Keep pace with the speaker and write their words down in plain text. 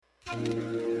Tyler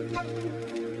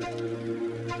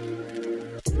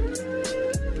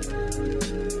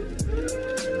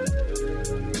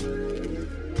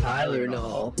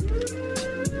Null.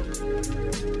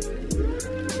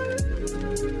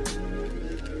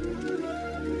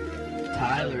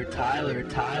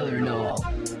 Tyler Null.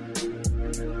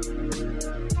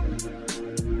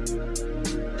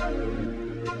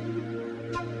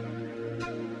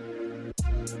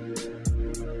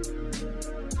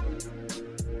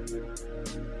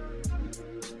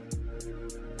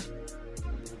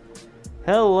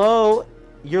 Hello,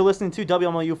 you're listening to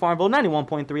WMLU Farmville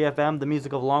 91.3 FM, the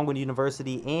music of Longwood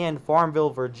University and Farmville,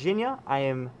 Virginia. I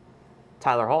am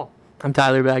Tyler Hall. I'm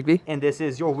Tyler Bagby. And this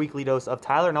is your weekly dose of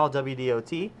Tyler Null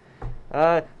WDOT.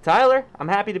 Tyler, I'm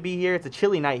happy to be here. It's a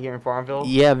chilly night here in Farmville.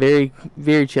 Yeah, very,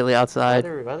 very chilly outside.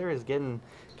 Weather is getting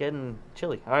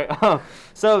chilly. All right.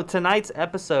 So tonight's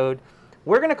episode,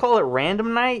 we're going to call it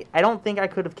Random Night. I don't think I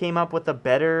could have came up with a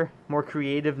better, more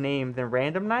creative name than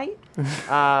Random Night.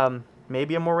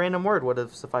 Maybe a more random word would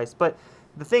have sufficed. But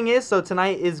the thing is, so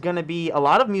tonight is going to be a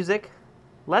lot of music,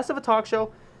 less of a talk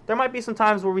show. There might be some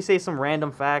times where we say some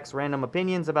random facts, random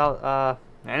opinions about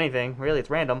anything. Really, it's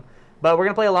random. But we're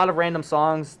going to play a lot of random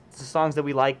songs that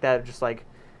we like that just like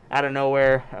out of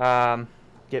nowhere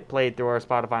get played through our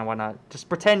Spotify and whatnot. Just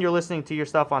pretend you're listening to your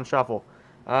stuff on shuffle.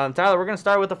 Tyler, we're going to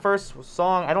start with the first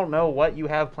song. I don't know what you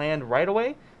have planned right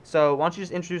away. So why don't you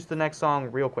just introduce the next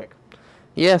song real quick?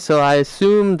 Yeah, so I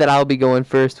assume that I'll be going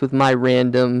first with my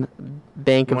random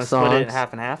bank of songs. Split it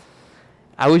half and half?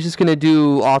 I was just going to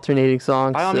do alternating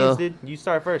songs. By all means, dude. You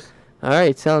start first. All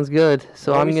right, sounds good.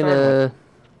 So I'm going to...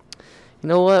 You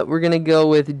know what? We're going to go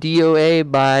with DOA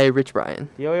by Rich Brian.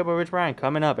 DOA by Rich Brian.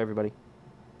 Coming up, everybody.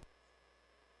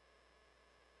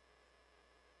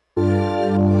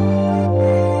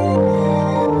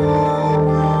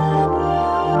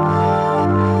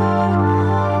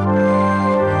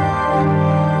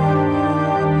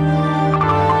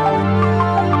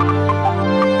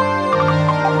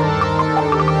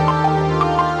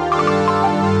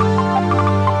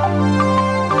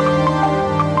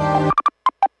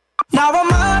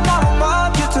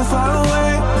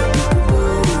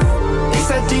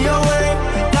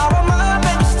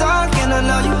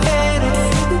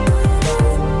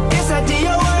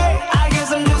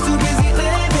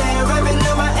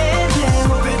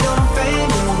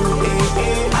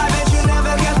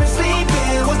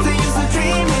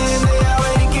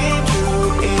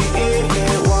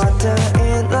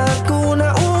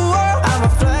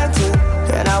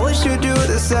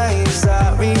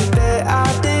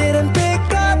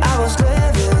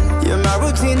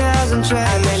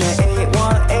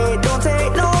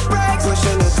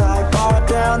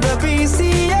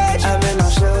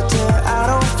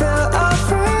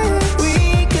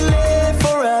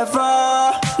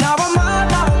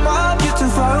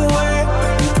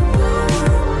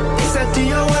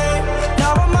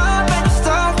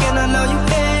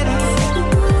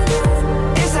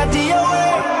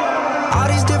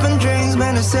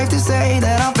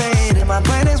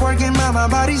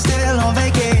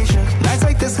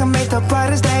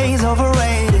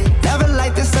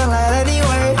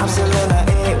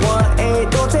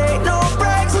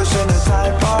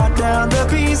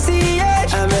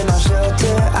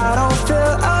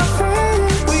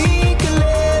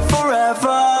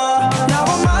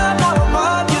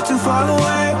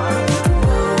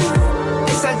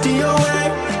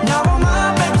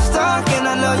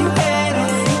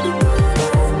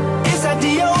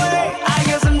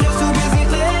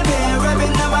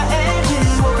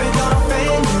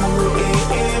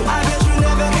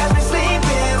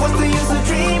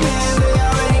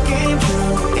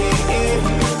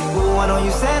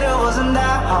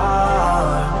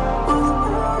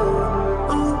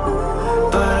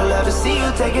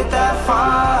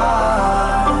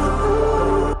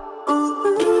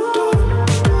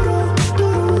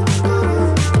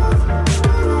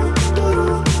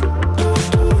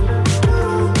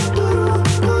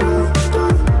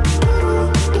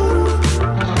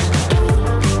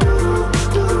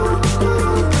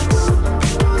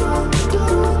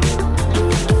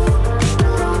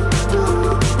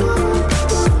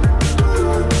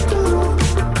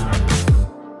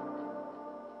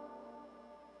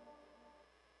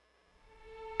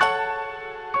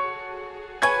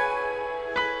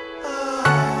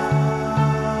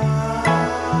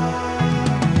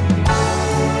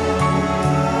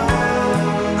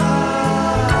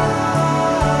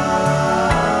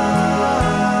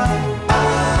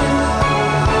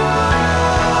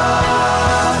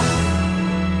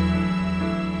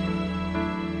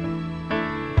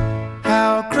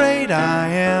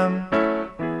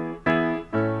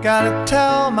 Gotta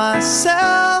tell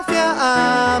myself, yeah,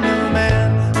 I'm a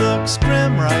man. Looks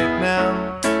grim right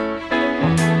now.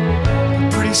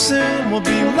 Pretty soon we'll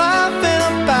be laughing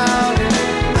about it.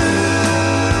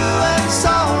 Ooh, it's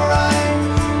alright.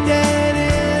 Yeah, it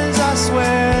is, I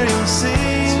swear you'll see.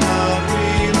 It's not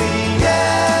really,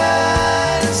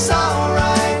 yeah, it's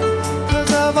alright.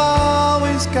 'Cause I've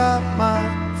always got my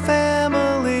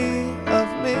family of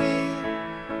me.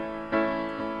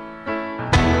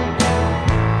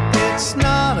 It's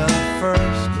not a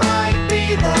first, might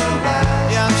be the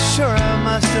last. Yeah, I'm sure I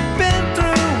must have been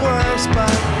through worse,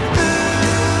 but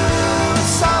ooh,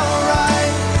 it's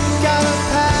alright. Got a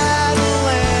paddle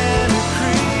and a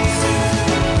creek.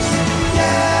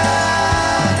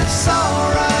 Yeah, it's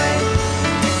alright,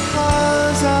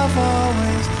 'cause I've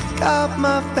always got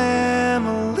my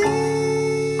family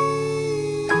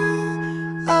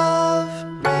of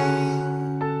me.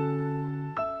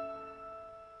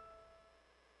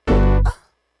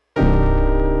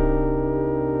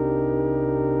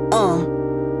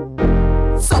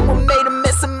 Someone made a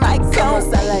mess of my cone.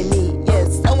 Sound like me,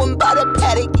 yes. Someone bought a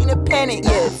paddock in a panic,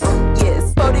 yes.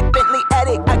 Yes. 40 Bentley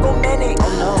attic, I go manic.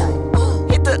 Oh no.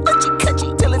 Hit the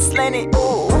uchi till it's slanted.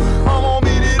 Ooh. I'm gonna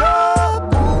beat it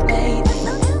up. Ooh, babe.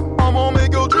 I'm gonna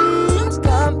make your dreams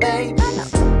Come, babe.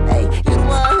 Hey, you the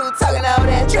one who talking all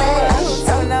that trash.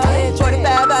 Talking all that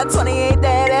 25 by 28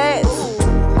 that ass.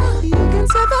 You can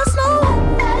tell the snow.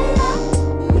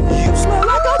 You smell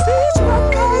like a beach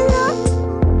rock.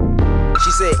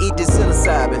 She said, eat this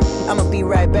psilocybin. I'ma be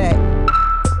right back.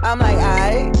 I'm like,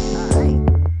 alright.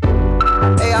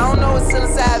 Hey, I don't know what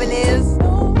psilocybin is.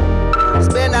 This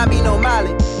better not be no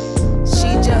Molly. She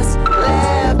just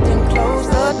laughed and closed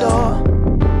the door.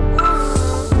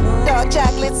 Dark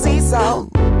chocolate sea salt.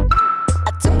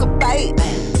 I took a bite.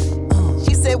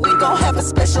 She said, we gon' have a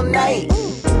special night.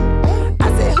 I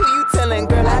said, who you telling,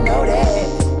 girl? I know that.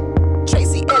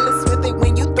 Tracy Ellis with it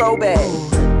when you throw back.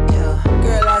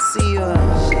 Girl, I see you.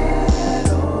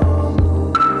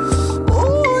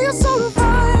 Ooh, you're so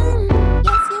divine.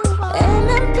 And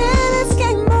them pennies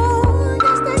came on.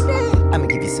 Yes, they did. I'ma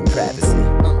give you some privacy.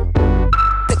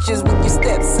 Pictures with your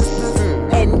stepsisters.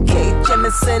 And Kate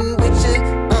Jemison with you.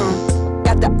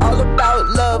 Got the all about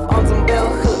love on some bell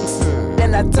hooks.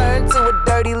 Then I turned to a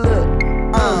dirty look.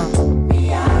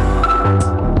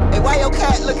 Hey, why your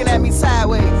cat looking at me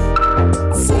sideways?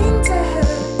 Sing to her.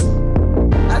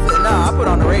 I said, nah, I put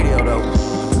on the radio though.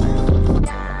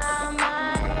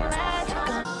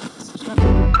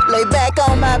 Lay back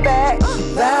on my back,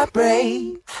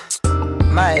 vibrate.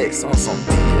 My ex on some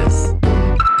BS.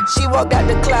 She walked out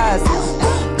the closet.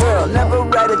 Girl, never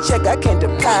write a check, I can't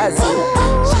deposit.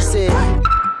 She said,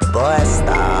 boy,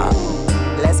 stop.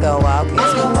 Let's go walking.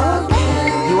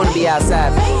 You wanna be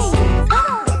outside, please?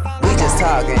 We just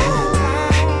talking.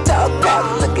 Talk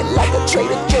about looking like a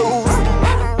Trader Joe's.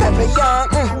 Pepper Young,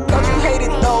 don't you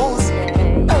hated those?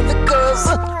 Other girls,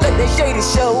 let their shady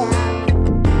show.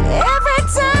 Every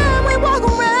time we walk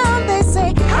around, they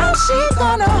say, how's she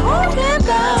gonna hold him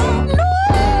down? No.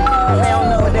 They don't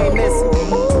know what they missing.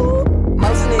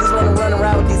 Most niggas wanna run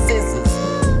around with these sisters.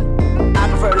 I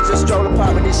prefer to just stroll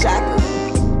apart with this shotgun.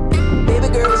 Baby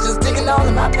girl was just digging all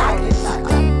in my pockets.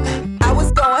 I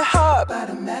was going hard by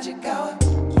the magic hour.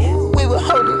 We were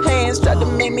holding hands, tried to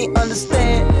make me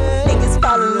understand. Niggas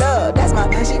fall in love, that's my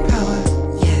magic power.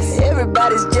 Yes.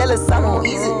 Everybody's jealous, I'm on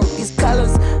easy with these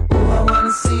colors. Ooh, I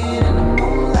wanna see it in the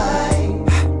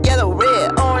moonlight. Yellow,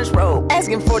 red, orange robe,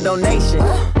 asking for donation.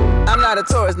 I'm not a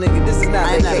tourist, nigga, this is not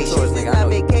vacation. This is not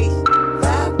vacation.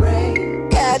 Vibrate.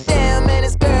 Goddamn, man,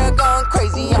 this girl going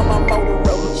crazy on my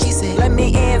Motorola. She said, let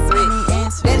me answer it.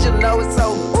 Then you'll know it's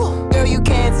over. Ooh, girl, you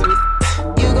cancerous.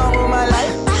 You gon' rule my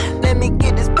life. Let me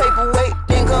get this paperweight,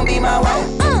 then come be my wife.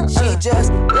 She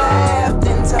just laughed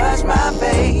and touched my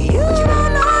face. You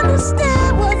don't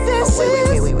understand what this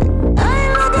is. Wait. I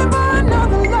ain't looking for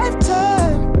another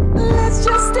lifetime. Let's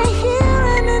just stay here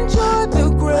and enjoy the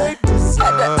great design.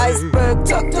 Had the iceberg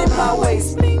tucked in my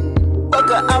waist. Fuck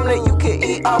a omelet, you can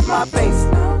eat off my face.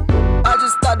 I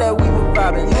just thought that we were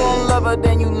vibing. You don't love her,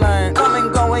 then you learn. Come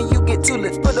and go and you get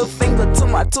tulips. Put a finger to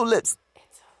my tulips.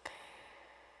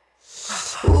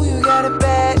 Ooh, you got it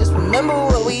bad, just remember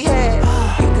what we had.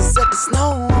 You can set the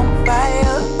snow on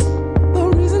fire. The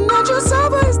reason that you're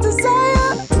sober is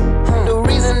desire. The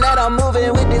reason that I'm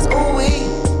moving with this ooh-wee.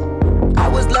 I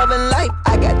was loving life,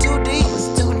 I got too deep.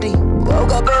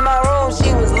 Woke up in my room,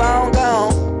 she was long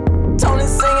gone. Tony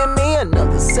singing me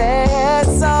another sad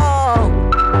song.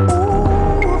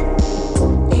 Ooh,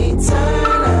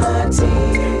 eternity.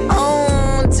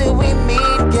 On till we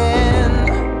meet again.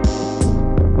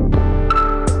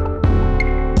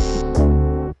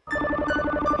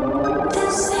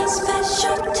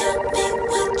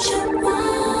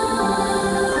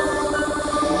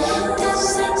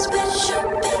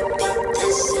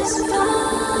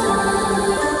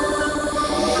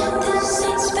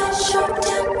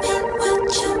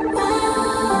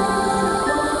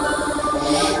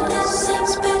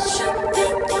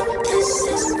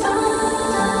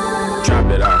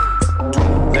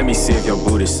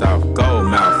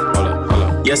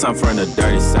 Guess I'm from the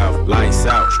dirty south, lights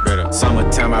out, straight up.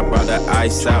 Summertime, I brought the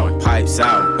ice out, pipes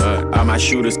out. All my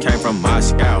shooters came from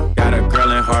Moscow. Got a girl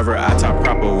in Harvard, I talk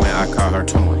proper when I call her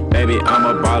 21. Baby, I'm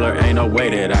a baller, ain't no way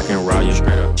that I can roll you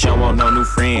straight up. She don't want no new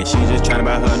friends, she just tryna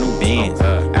buy her new Benz.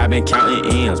 I been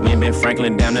counting M's, me and Ben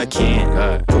Franklin down the Ken.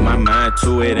 Put my mind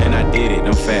to it and I did it,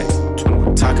 them facts.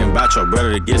 Talking about your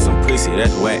brother to get some pussy,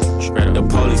 that's whack. The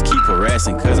police keep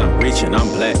harassing cause I'm rich and I'm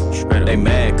black. They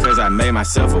mad cause I made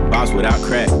myself a boss without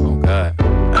crack. Oh God.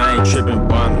 I ain't tripping,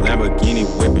 boy, I'm Lamborghini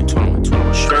whipping.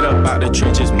 21. Straight up out the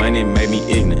trenches, money made me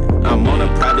ignorant. I'm on a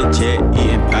private jet,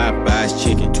 eating Popeye's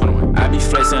chicken. 21. I be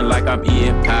flexing like I'm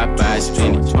eating Popeye's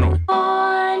spinach. 21.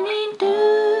 Morning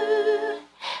dew,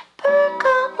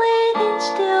 percolating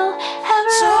still.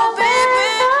 So baby,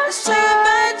 let's take it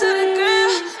back to the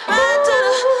girl, back to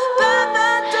the,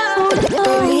 back to the.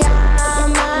 Baby, I'm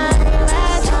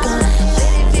magical.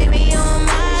 Baby, on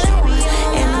my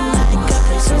and I'm like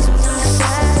a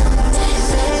superstar.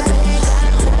 Baby,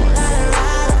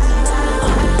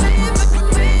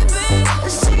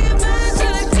 let's take it back to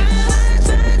the girl,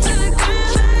 back to the girl, back to the girl.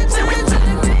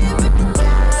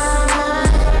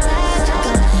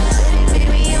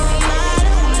 Baby, on my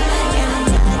and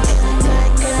I'm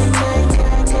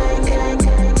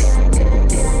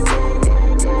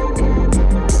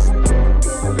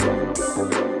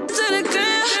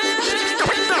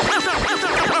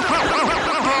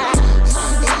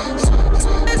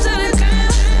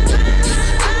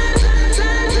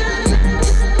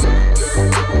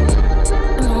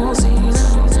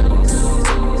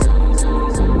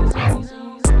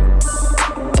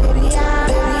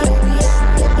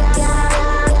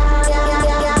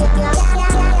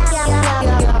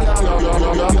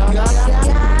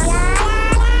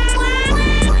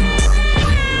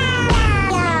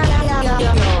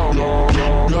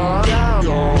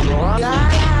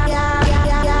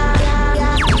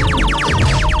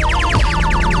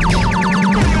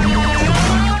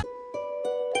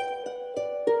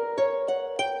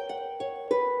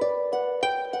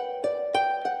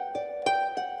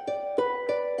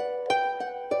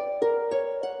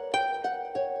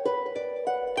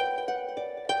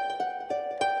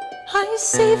I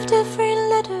saved every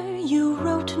letter you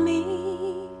wrote me.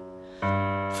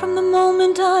 From the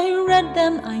moment I read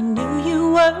them, I knew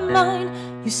you were mine.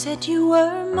 You said you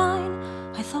were mine.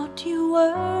 I thought you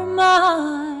were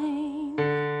mine.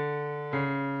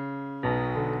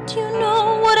 Do you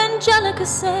know what Angelica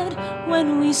said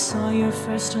when we saw your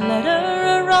first letter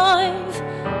arrive?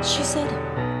 She said,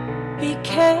 "Be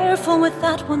careful with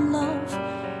that one, love.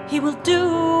 He will do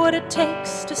what it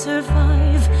takes to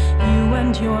survive." You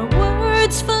and your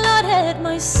words flooded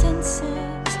my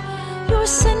senses. Your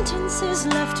sentences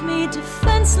left me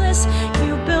defenseless.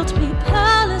 You built me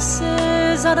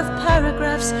palaces out of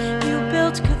paragraphs. You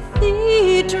built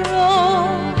cathedrals.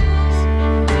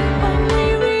 Only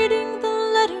reading the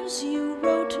letters you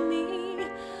wrote me,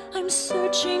 I'm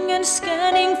searching and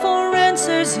scanning for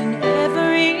answers in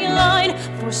every line,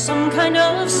 for some kind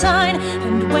of sign.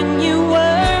 And when you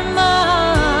were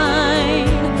mine,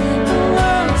 the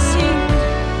world seemed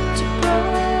to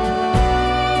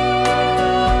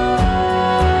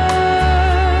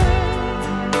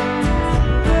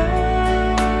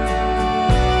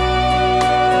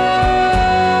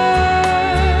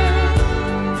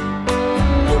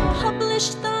You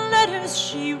published the letters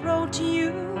she wrote you.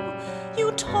 You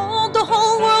told the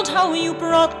whole world how you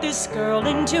brought this girl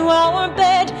into our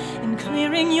bed. In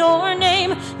clearing your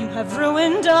name, you have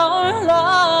ruined our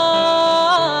lives.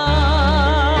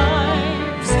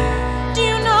 Do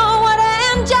you know what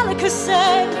Angelica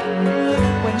said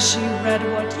when she read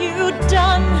what you'd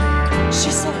done?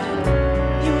 She said,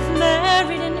 "You've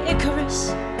married an Icarus.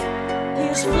 He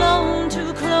has flown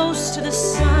too close to the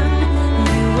sun.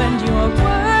 You and your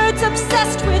words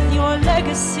obsessed with your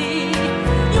legacy.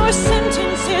 Your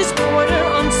sentences border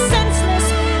on senseless,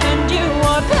 and you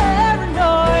are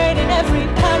paranoid in every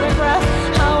paragraph.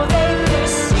 How they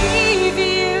perceive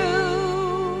you,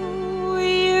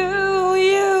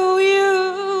 you.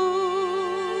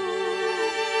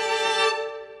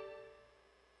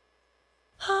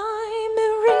 I'm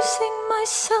erasing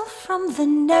myself from the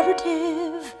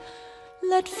narrative.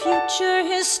 Let future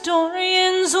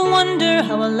historians wonder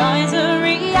how Eliza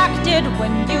reacted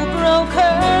when you broke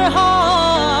her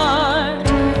heart.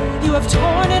 You have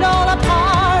torn it all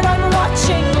apart. I'm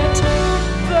watching it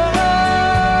burn.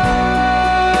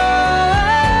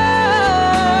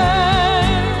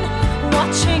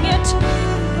 Watching it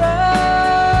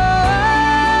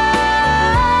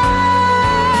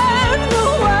burn. The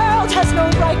world has no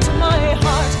right to my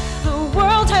heart. The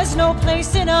world has no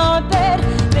place in our bed.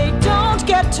 They don't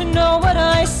get to know what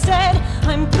I said.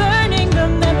 I'm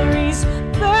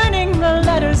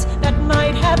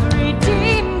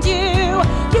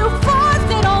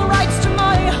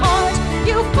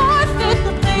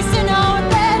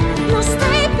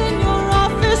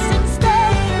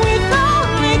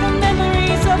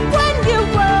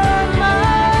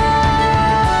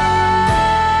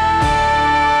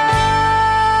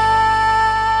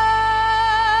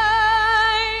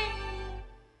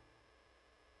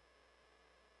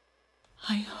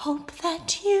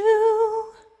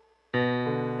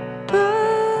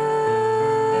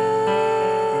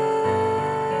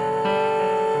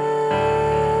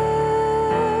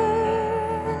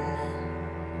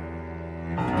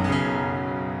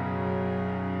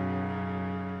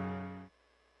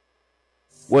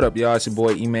What up, y'all? It's your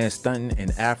boy E-Man Stunton,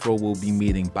 and Afro will be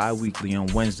meeting bi-weekly on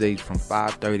Wednesdays from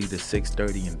 5:30 to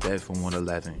 6:30 in Bedford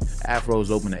 111. Afro is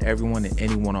open to everyone and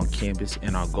anyone on campus,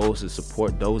 and our goal is to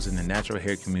support those in the natural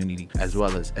hair community, as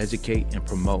well as educate and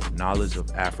promote knowledge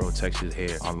of Afro-textured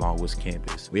hair on Longwoods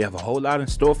campus. We have a whole lot in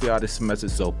store for y'all this semester,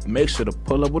 so make sure to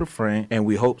pull up with a friend, and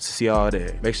we hope to see y'all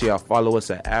there. Make sure y'all follow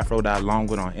us at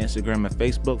afro.longwood on Instagram and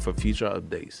Facebook for future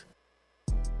updates.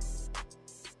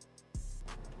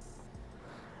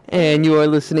 And you are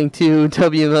listening to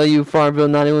WMLU Farmville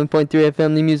 91.3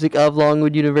 FM, the music of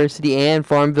Longwood University and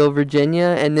Farmville,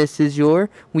 Virginia. And this is your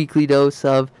weekly dose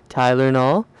of Tyler and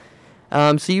All.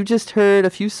 So you just heard a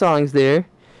few songs there.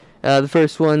 The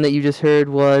first one that you just heard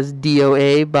was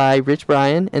DOA by Rich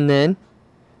Brian. And then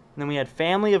we had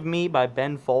Family of Me by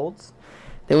Ben Folds.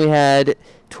 Then we had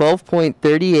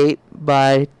 12.38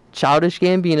 by Childish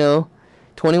Gambino,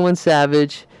 21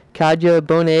 Savage, Kaja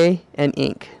Bonet, and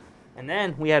Ink. And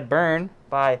then we had Burn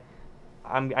by,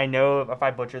 I know if I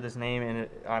butcher this name and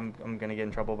I'm going to get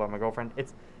in trouble by my girlfriend.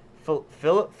 It's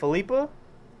Philippa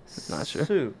Not sure.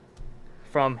 Sue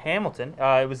from Hamilton.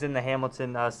 It was in the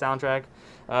Hamilton soundtrack.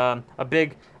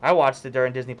 I watched it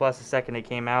during Disney Plus the second it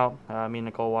came out. Me and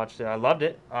Nicole watched it. I loved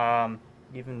it.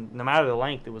 Even no matter the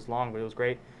length, it was long, but it was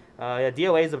great.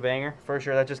 DOA is a banger for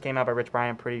sure. That just came out by Rich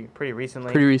Brian pretty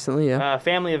recently. Pretty recently, yeah.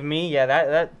 Family of Me,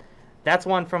 yeah, that's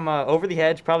one from Over the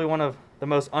Hedge, probably one of the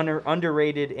most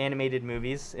underrated animated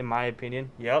movies, in my opinion.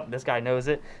 Yep, this guy knows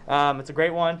it. It's a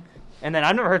great one. And then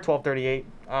I've never heard 1238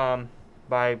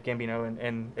 by Gambino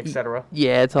and et cetera.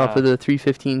 Yeah, it's off of the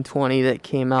 31520 that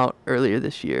came out earlier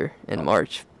this year in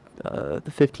March. The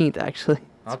 15th, actually.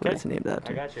 That's okay. What it's named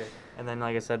after. I got you. And then,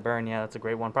 like I said, Burn, yeah, that's a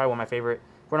great one. Probably one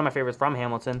of my favorites from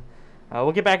Hamilton.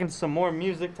 We'll get back into some more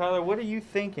music. Tyler, what are you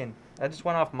thinking? I just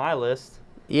went off my list.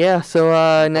 Yeah,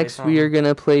 so next we are going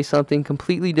to play something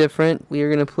completely different. We are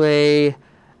going to play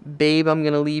Babe, I'm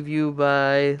Gonna Leave You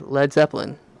by Led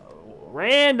Zeppelin.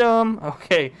 Random.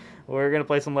 Okay, we're going to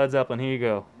play some Led Zeppelin. Here you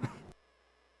go.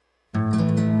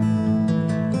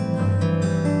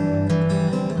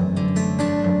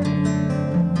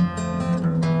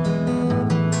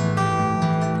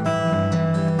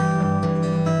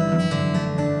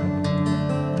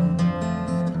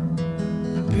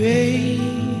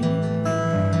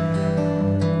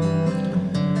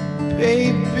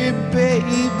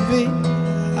 Baby,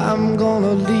 I'm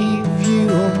gonna leave you.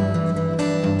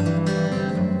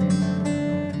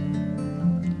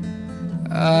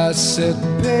 I said,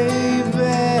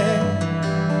 baby,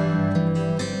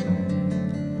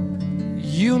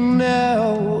 you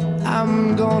know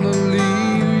I'm gonna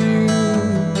leave you.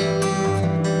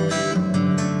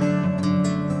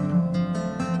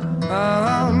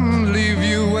 Leave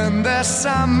you in the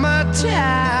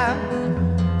summertime.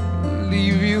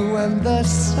 Leave you when the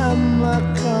summer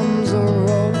comes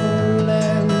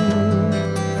a-rolling.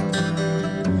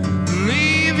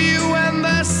 Leave you when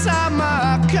the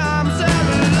summer comes along.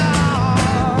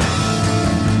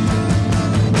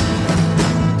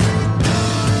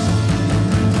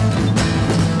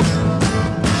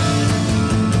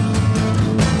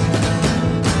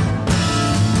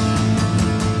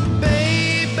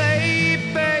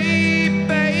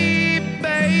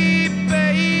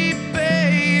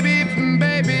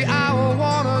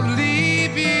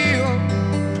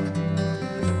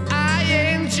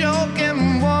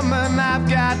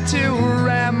 To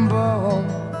ramble,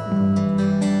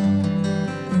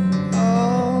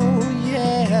 oh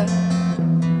yeah,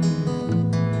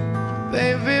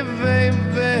 baby,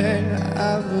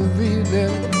 I've really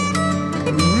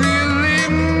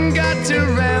got to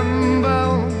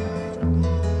ramble.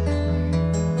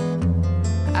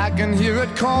 I can hear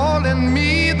it calling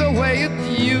me the way it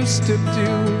used to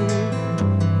do.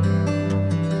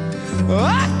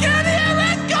 I can hear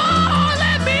it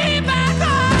calling me back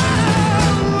home.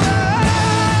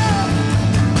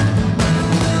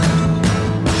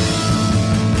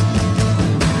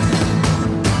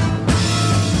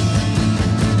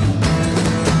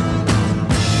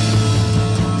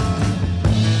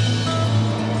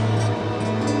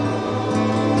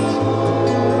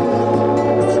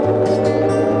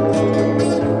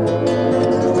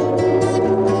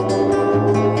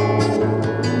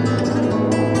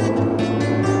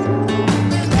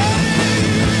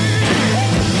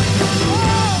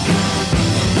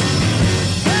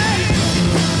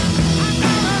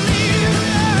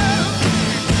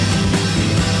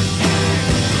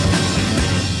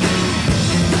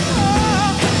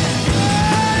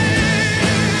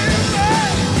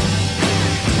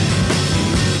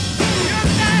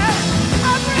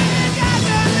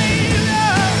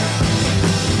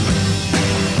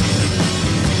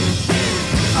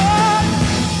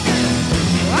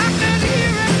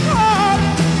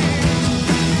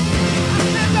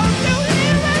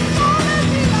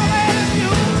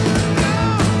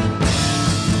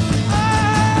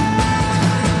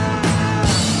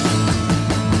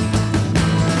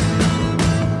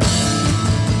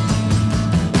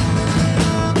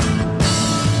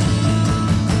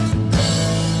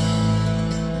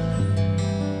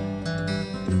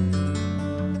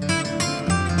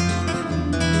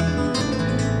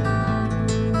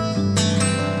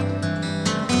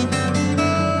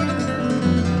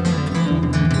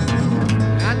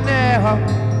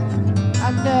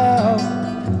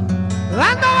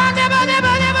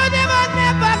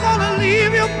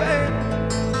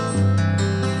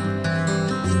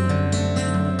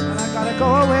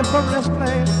 away from this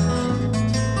place.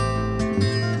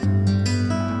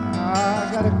 I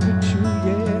gotta get you,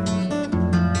 yeah.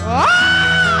 Oh,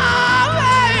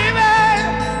 baby,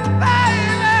 baby,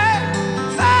 baby,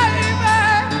 baby,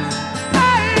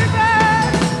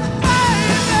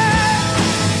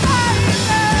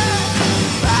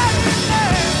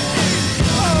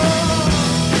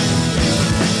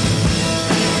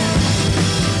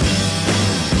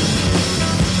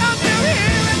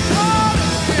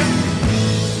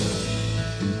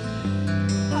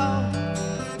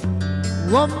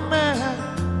 woman,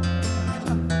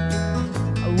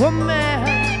 woman,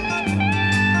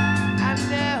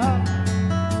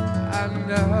 I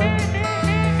know,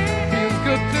 feels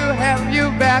good to have you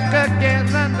back again,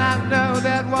 and I know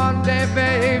that one day,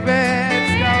 baby,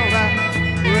 it's gonna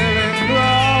really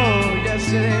grow,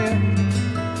 yes it is.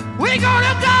 We're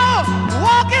gonna go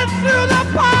walking through the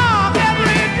park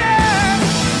every day,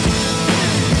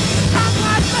 I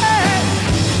might say,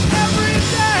 every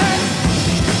day.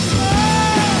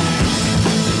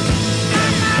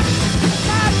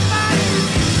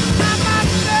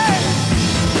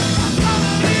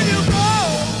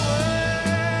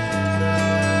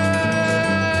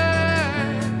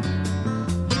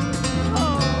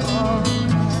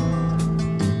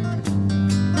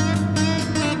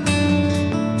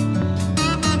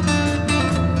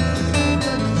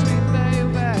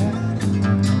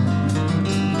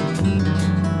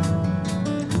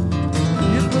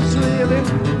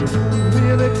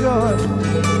 Really good.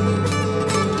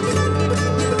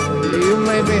 You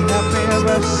made me happy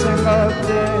every single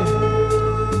day.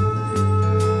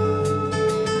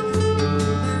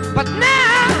 But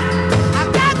now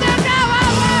I've got to go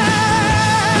away.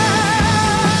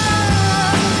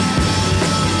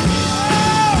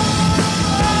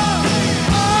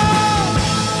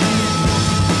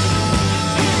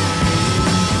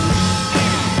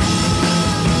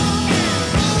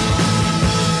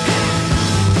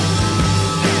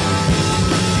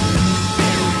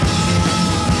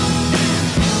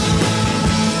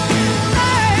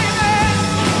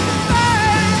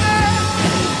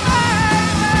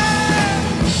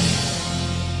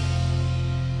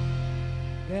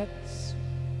 That's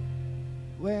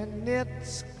when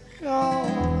it's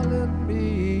calling me.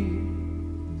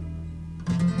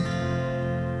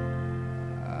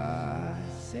 I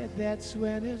said that's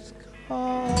when it's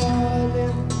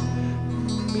calling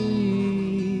me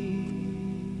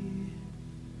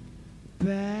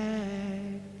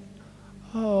back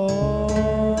home.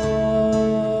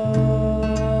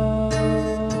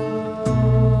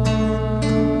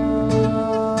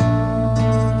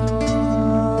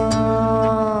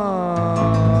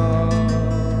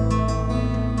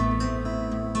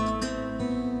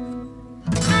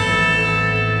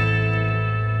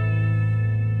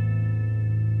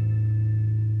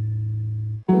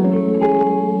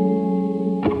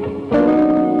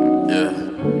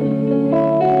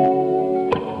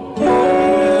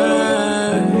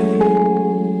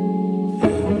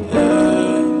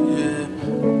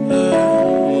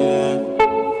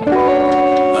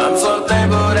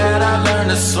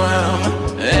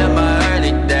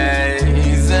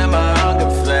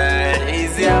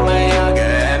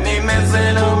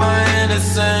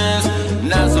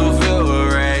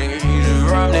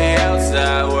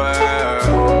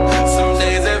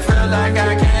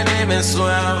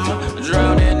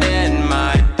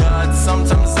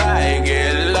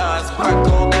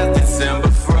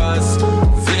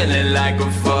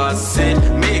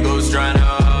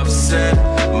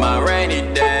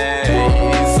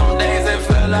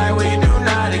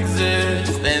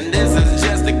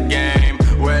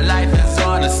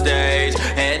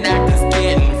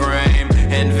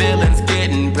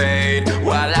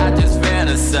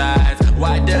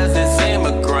 Why does it seem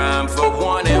a crime for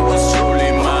one it was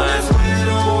truly mine?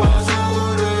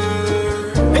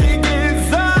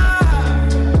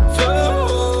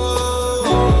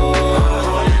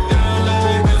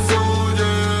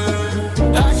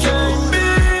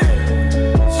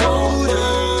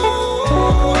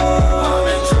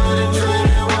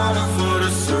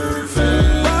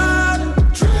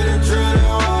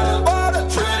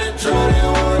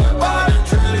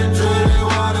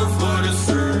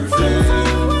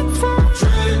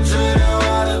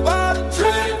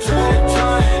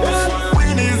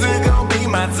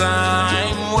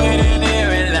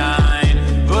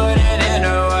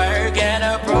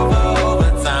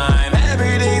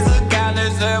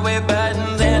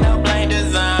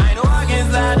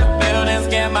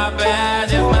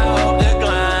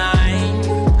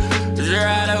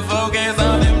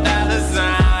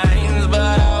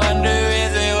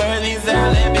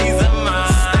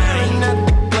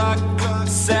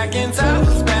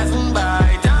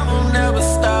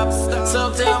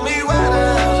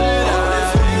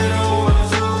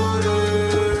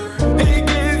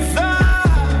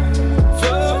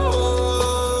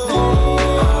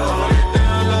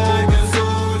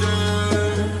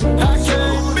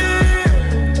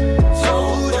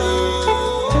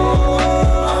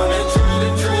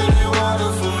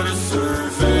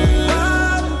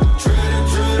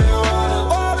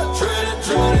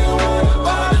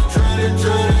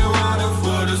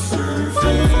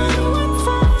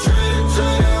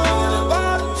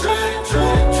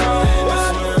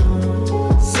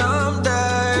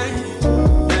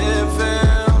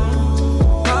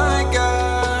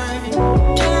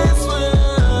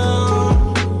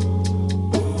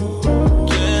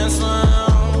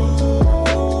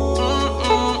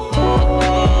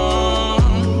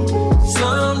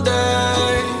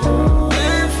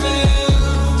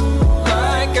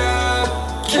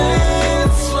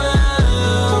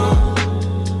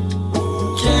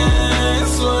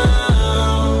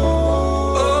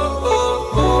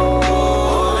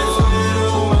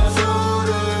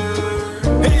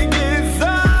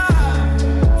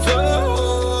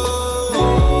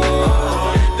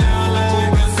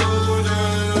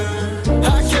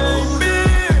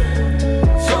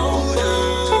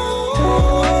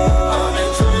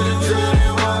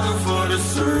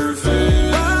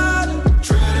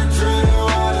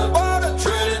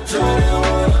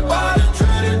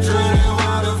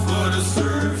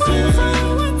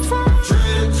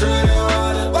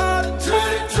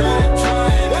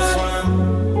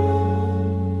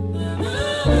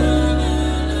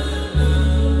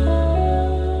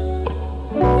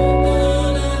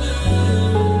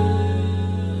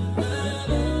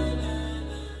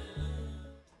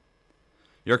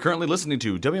 You're currently listening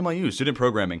to WMLU Student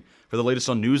Programming. For the latest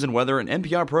on news and weather and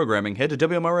NPR programming, head to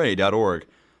WMRA.org.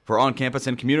 For on-campus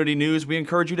and community news, we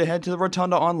encourage you to head to the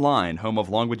Rotunda Online, home of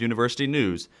Longwood University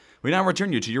News. We now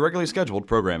return you to your regularly scheduled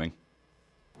programming.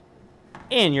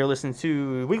 And you're listening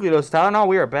to Weekly Dose of Tylenol.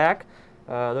 We are back.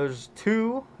 Those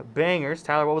two bangers.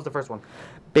 Tyler, what was the first one?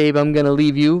 Babe, I'm Gonna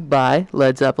Leave You by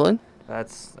Led Zeppelin.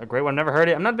 That's a great one. Never heard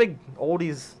it. I'm not a big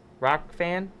oldies rock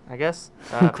fan, I guess.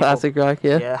 Classic rock,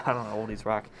 yeah. Yeah, I don't know, oldies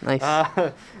rock. Nice.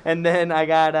 And then I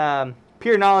got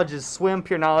Pure Knowledge's Swim.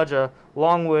 Pure Knowledge, a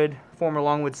former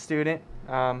Longwood student.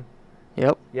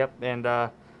 Yep. Yep,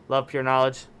 and love Pure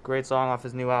Knowledge. Great song off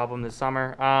his new album this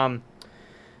summer.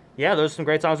 Yeah, those are some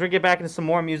great songs. We're going to get back into some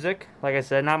more music. Like I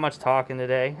said, not much talking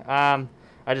today. I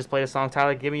just played a song.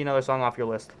 Tyler, give me another song off your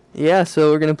list. Yeah, so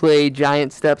we're going to play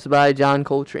Giant Steps by John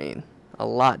Coltrane. A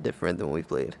lot different than we've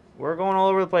played. We're going all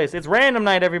over the place. It's random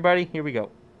night, everybody. Here we go.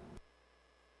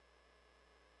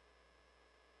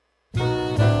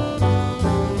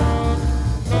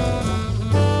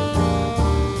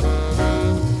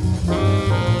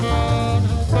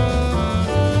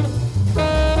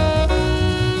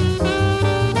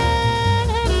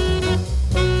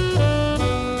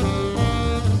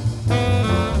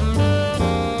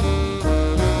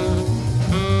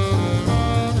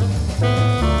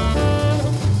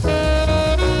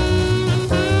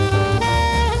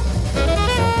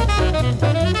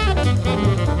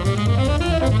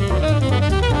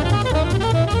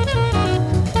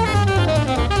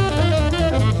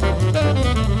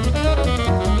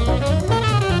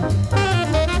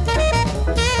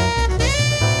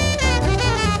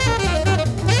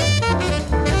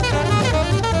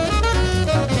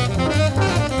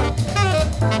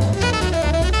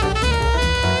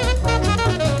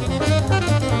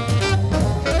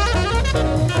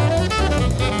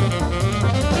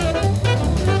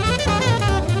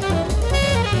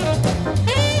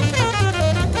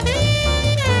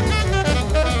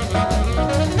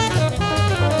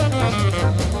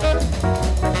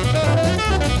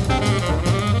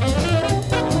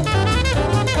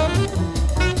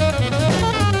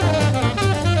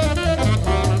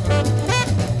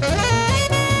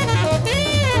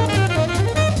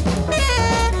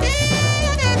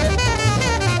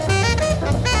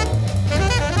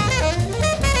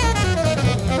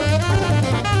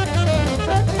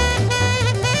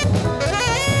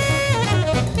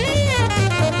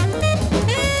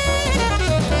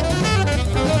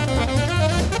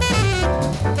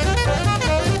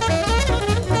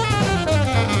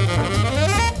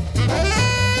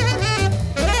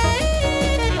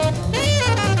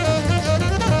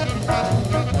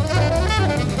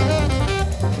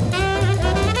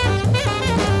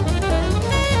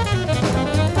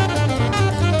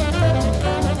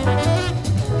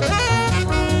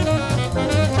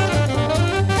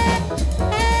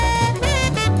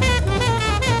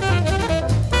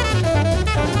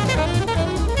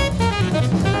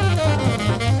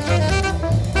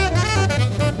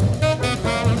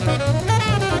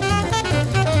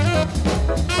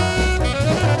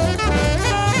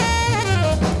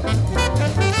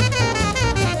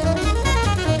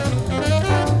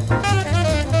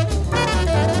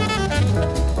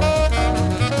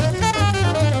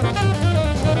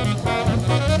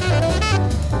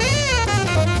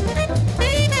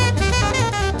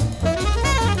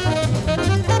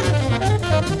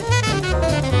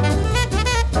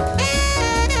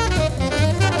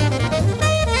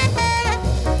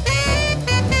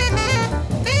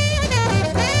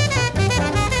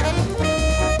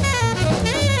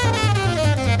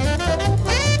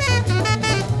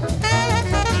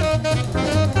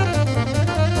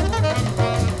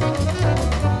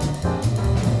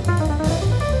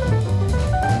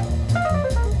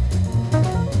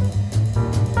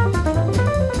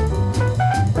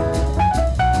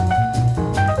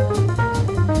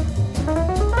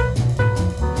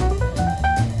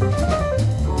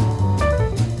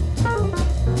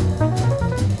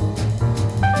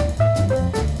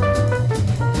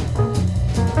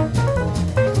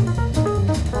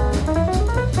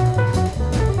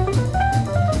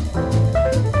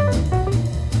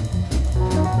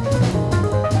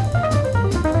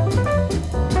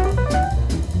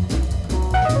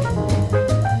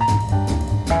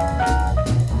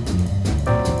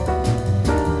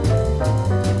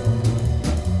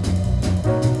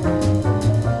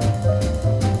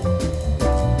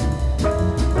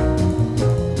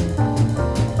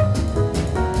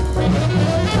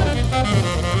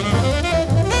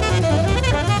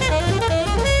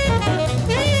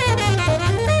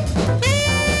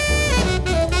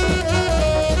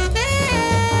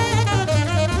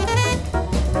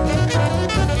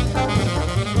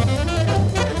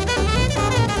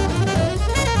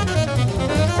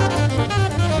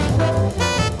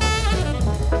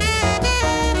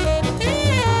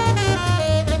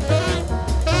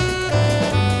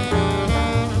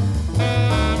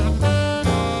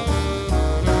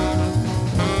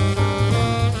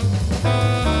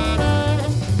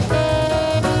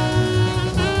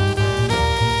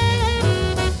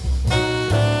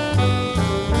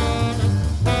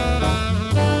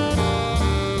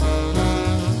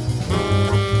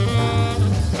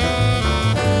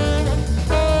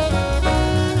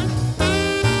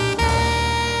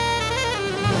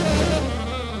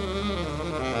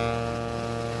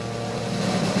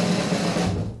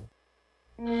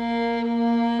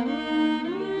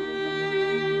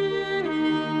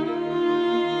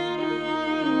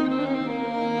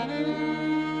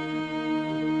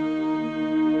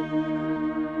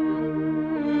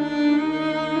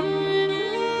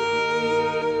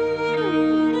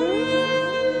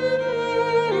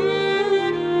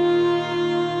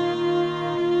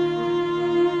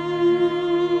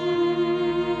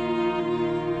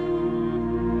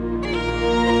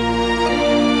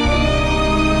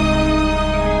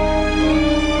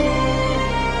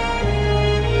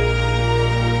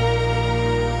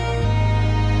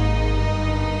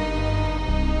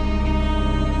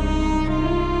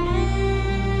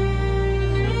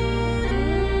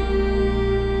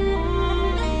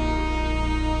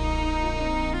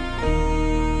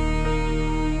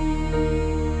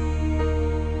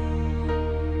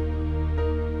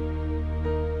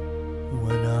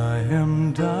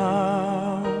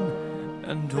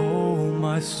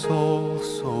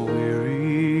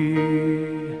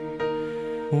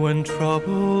 When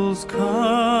troubles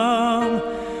come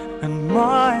and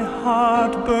my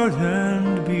heart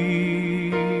burdened be,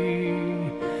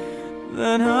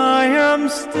 then I am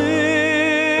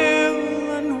still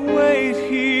and wait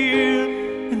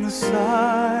here in the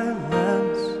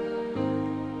silence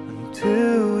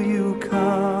until you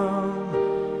come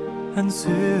and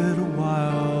sit a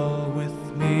while with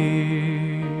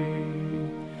me.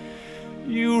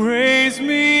 You raise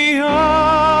me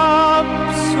up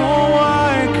so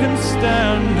I can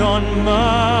stand on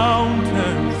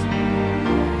mountains.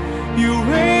 You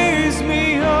raise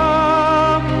me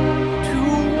up to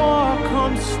walk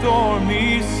on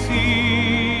stormy seas.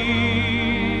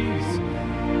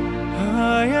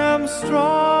 I am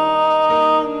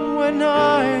strong when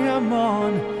I am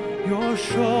on your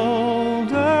shoulders.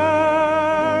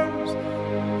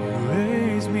 You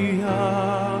raise me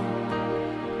up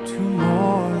to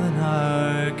more than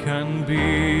I can be.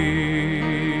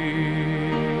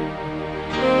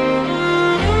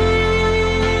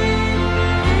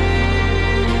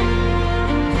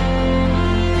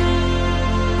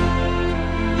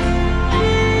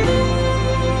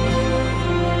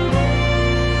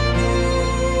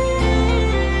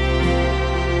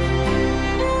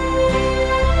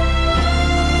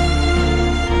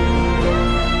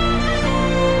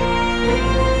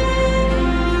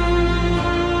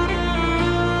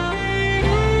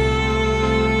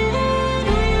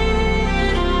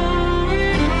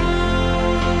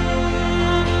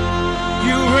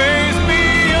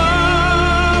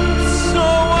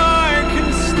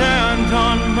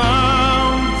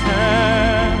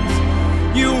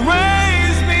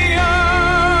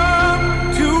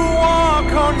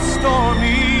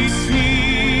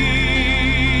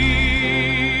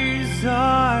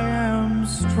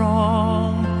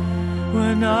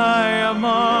 When I am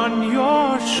on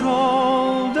your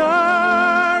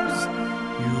shoulders,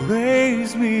 you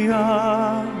raise me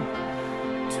up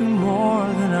to more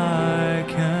than I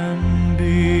can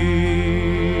be.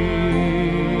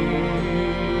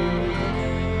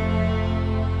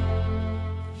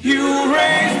 You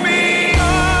raise me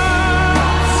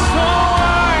up so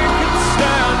I can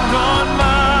stand on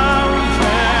mountains.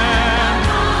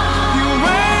 You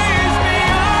raise me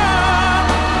up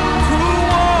to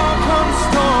walk on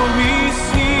stormy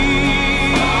seas.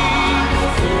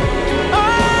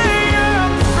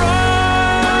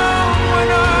 I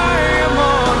am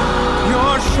strong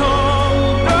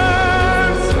when I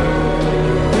am on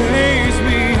your shoulders.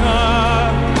 Raise me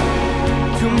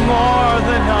up to more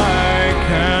than I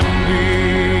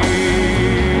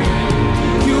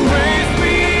can be. You raise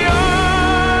me up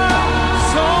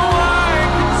so I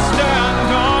can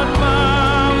stand on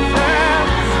mountains.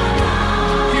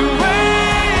 You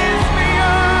raise me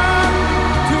up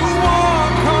to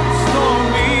walk on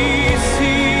stormy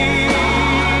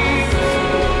seas.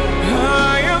 I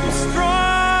am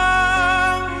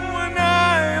strong when I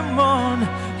am on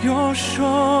your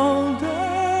shoulders.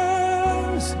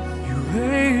 You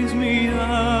raise me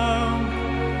up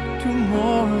to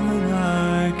more than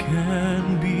I can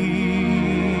be.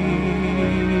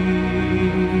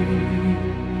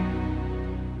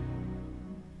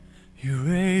 You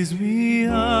raise me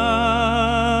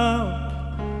up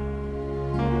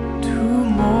to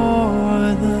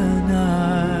more than I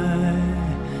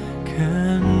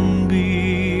can be.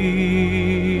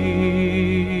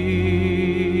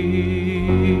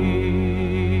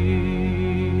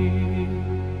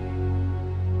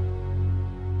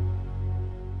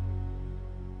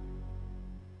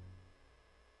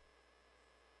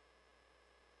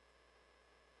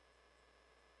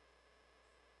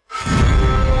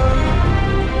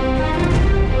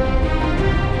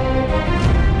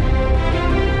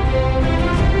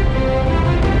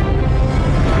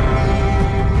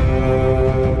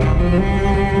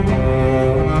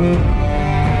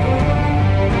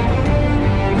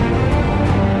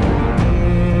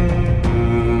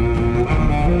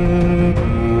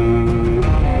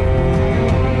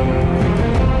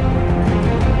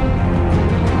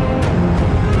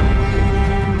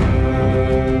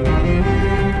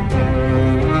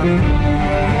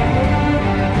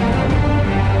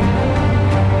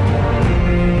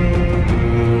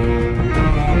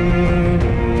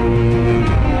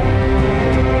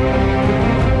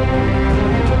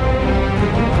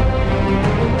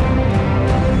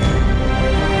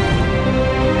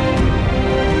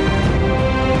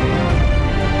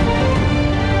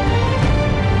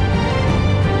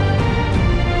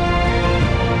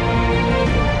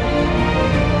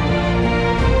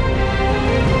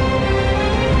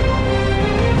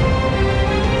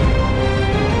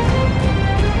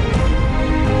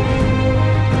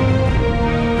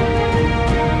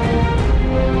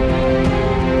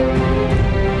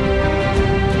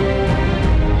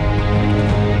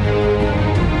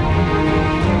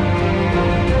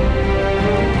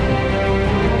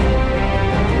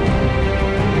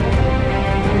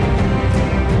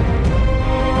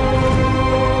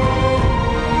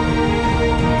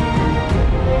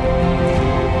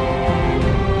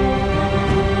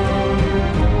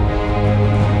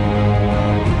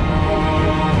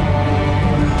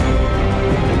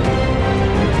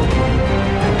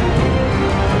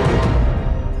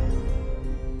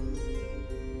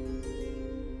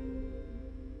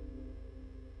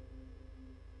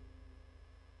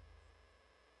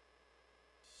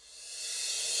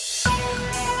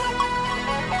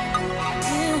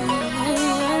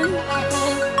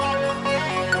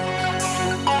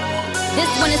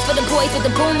 one is for the boys with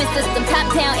the booming system. Top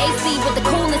down AC with the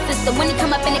coolest system. When he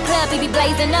come up in the club, he be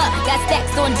blazing up. Got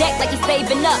stacks on deck like he's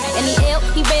saving up. And he ill,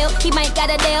 he real, he might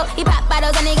got a deal. He pop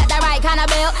bottles and he got the right kind of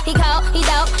bill. He cold, he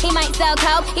dope, he might sell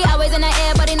coke. He always in the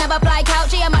air, but he never fly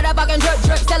couch. He a motherfucking drip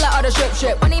drip, seller or the strip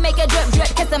strip. When he make a drip drip,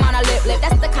 kiss him on a lip lip.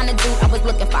 That's the kind of dude I was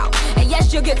looking for. And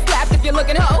yes, you'll get slapped if you're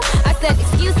looking hoe. I said,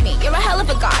 excuse me, you're a hell of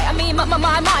a guy. I mean, my,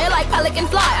 you're like pelican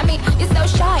fly. I mean, you're so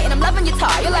shy and I'm loving your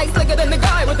tie. You're like slicker than the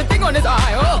guy with the thing on his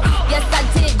eye. Oh. Yes, I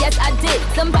did, yes, I did.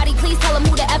 Somebody please tell him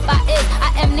who the F I is.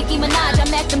 I am Nicki Minaj, I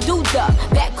mack them dudes up.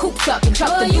 Back coops up and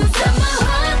truck the you boots got up. my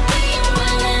heartbeat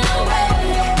running away,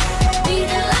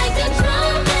 beating like a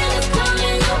drum and it's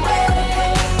coming your way.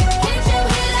 Can't you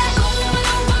hear that boom,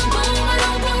 boom, boom,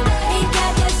 boom, boom, boom? He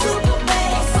got that super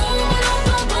bass. Boom, boom,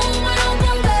 boom, boom, boom,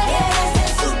 boom, boom. Yeah, that's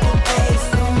that super bass.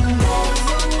 Boom, boom, boom,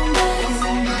 boom,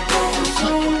 boom, boom, boom.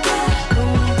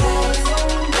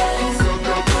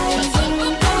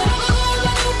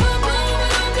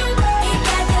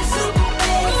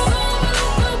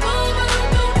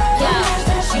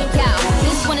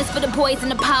 For the boys in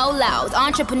the polos,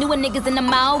 entrepreneur niggas in the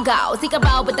mogos. He can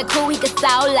roll with the crew, he can so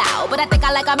loud. But I think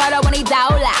I like him better when he down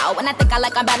loud. And I think I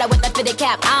like him better with the fitted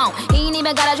cap on. He ain't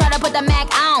even gotta try to put the Mac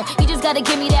on. He just gotta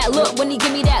give me that look. When he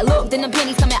give me that look, then the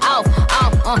pennies coming off.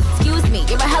 Excuse me,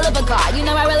 you're a hell of a guy. You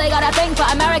know I really got a thing for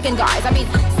American guys. I mean,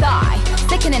 sigh,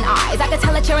 sickening eyes. I can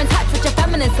tell that you're in touch with your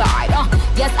feminine side.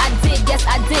 Yes I did, yes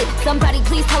I did. Somebody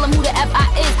please tell him who the F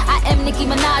I is. I am Nicki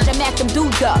Minaj, I mack them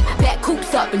dudes up. Back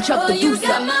coops up and chuck the You deuce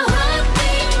got up. my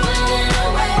heartbeat running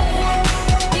away,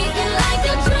 beating like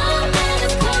a drum and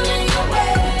it's coming your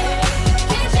way.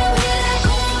 Can't you hear that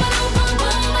boom, boom,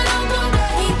 boom, boom, boom, boom?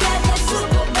 He got that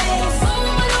super bass. Boom,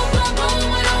 boom, boom, boom,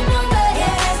 boom, boom, boom.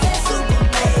 Yeah, that's that super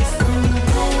bass. Boom,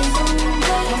 boom, boom,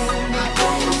 boom, boom, boom,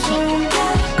 boom,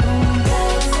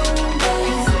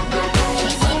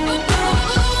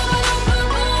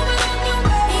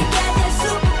 He got that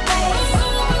super bass.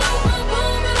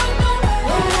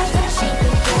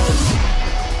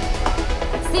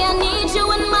 See, I need you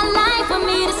in my life for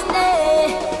me to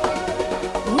stay.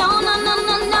 No, no, no,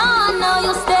 no, no, I know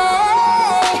you'll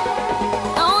stay.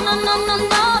 No, no, no, no,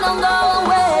 no, don't go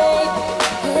away.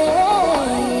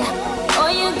 Hey. Oh,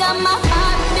 you got my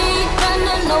heartbeat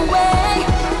running away.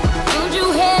 Don't you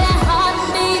hear that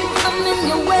heartbeat coming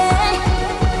your way?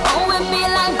 Oh, it be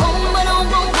like boom, ba-dum,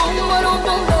 boom, boom, ba-dum,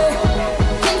 boom, boom.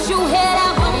 Can't you hear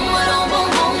that boom, ba-dum, boom,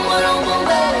 boom, ba-dum, boom,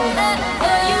 boom?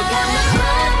 You got my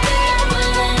heartbeat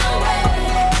running away,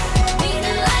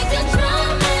 beating like a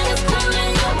drum and it's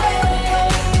coming your way.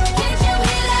 Can't you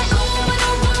hear that boom,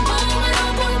 boom, boom, boom,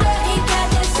 boom, boom, boom? He got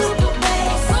that super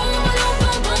bass. Boom, boom,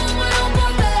 boom, boom, boom,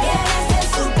 boom, boom. Yeah, that's that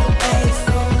super bass.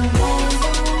 Boom, boom,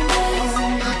 boom,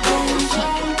 boom, boom,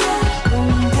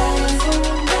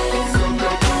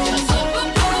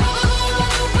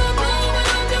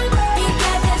 He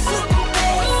got that super bass.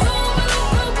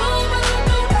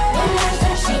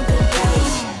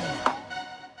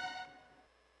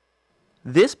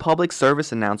 This public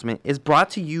service announcement is brought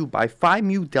to you by Phi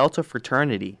Mu Delta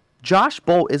Fraternity. Josh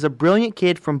Bolt is a brilliant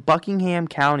kid from Buckingham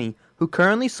County who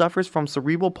currently suffers from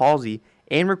cerebral palsy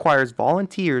and requires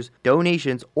volunteers,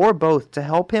 donations, or both to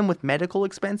help him with medical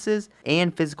expenses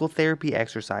and physical therapy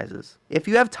exercises. If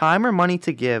you have time or money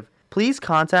to give, please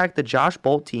contact the Josh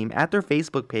Bolt team at their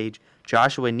Facebook page,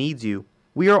 Joshua Needs You.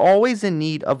 We are always in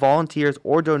need of volunteers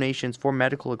or donations for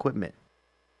medical equipment.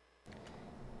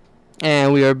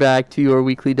 And we are back to your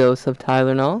weekly dose of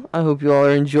Tylenol. I hope you all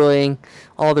are enjoying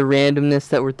all the randomness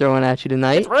that we're throwing at you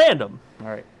tonight. It's random. All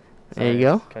right. There you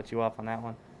go. Cut you off on that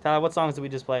one. Tyler, what songs did we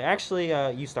just play? Actually,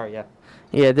 you start, yeah.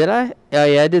 Yeah, did I? Oh,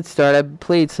 yeah, I did start. I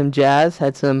played some jazz,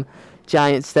 had some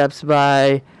Giant Steps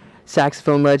by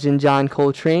saxophone legend John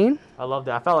Coltrane. I loved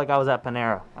it. I felt like I was at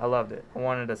Panera. I loved it. I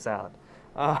wanted a salad.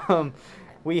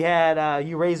 We had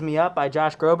You Raise Me Up by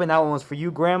Josh Groban. That one was for you,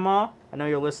 Grandma. I know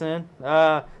you're listening.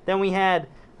 Then we had,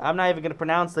 I'm not even going to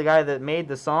pronounce the guy that made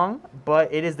the song,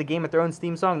 but it is the Game of Thrones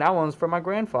theme song. That one's for my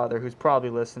grandfather, who's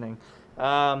probably listening.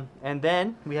 And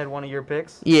then we had one of your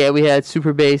picks. Yeah, we had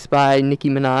Super Bass by Nicki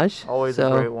Minaj. Always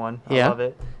a great one. I yeah. love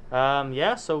it.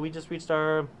 Yeah, so we just reached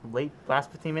our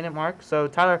last 15-minute mark. So,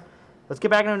 Tyler, let's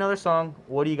get back into another song.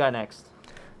 What do you got next?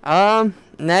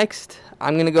 Next,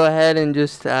 I'm going to go ahead and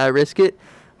just risk it.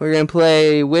 We're going to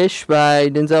play Wish by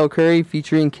Denzel Curry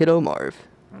featuring Kiddo Marv.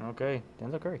 Okay,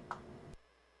 Denzel Curry.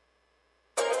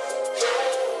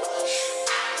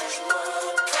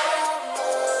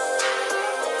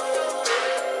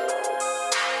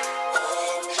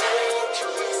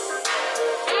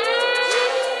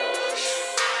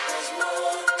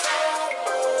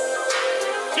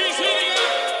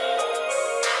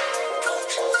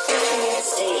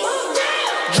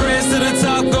 Dress to the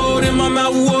top, gold in my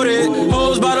mouth, water.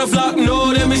 Hoes by the flock, no,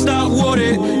 let me stop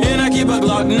water. And I keep a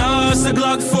Glock, nah, it's a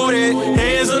Glock 40.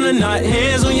 Hands on the knot,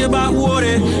 hands on your bot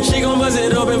water. She gon' buzz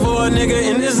it open for a nigga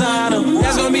in designer.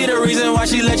 That's gon' be the reason why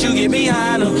she let you get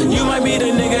behind her. You might be the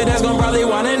nigga that's gon' probably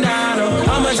wanna dine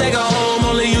her. I'ma take her home,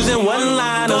 only using one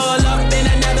liner. Pull up in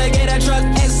a navigator truck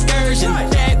excursion.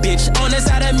 Bad bitch on the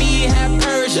side of me, half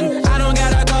Persian. I don't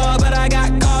got a car, but I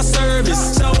got car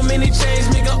service. So many chains,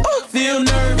 nigga, feel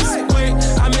nervous. Quick,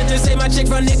 I meant to say my chick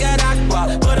from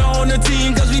Nicaragua. Put her on the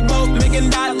team, cause we both making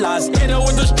dollars. Hit her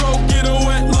with a stroke, get her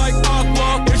wet like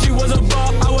aqua. If she was a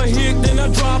bop, I would hit, then I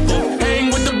drop her.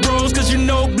 Hang with the bros, cause you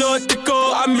know blood thicker.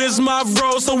 I miss my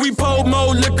bro, so we pull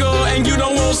more liquor. And you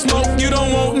don't want smoke, you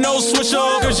don't want no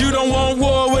swisher. Cause you don't want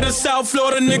war with a South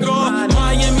Florida nigga.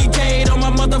 Miami-Dade on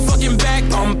my motherfucking back.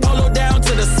 I'm polo down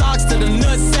to the socks, to the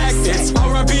nutsack. It's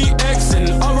R.I.P.X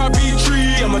and R.I.P.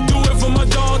 Tree. I'ma do it for my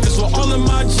dog, this for all of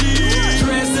my G's.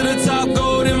 Dress to the top,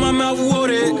 gold in my mouth,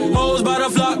 water. Hoes by the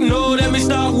flock, no, let me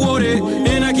stop water.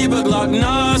 And I keep a Glock,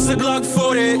 nah, it's a Glock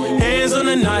 40. Hands on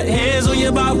the knot, hands on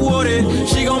your bot water.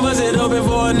 She gon' buzz it open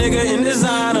for a nigga in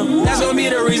designer. That's gon' be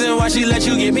the reason why she let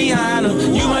you get behind her.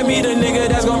 You might be the nigga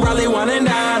that's gon' probably wanna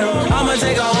dine her. I'ma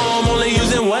take her home, only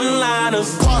using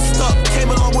one-liners. Cost up, came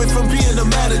a long way from being a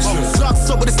manager. Flocks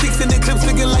up with the sticks and the clips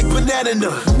looking like banana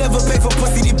nut. Never pay for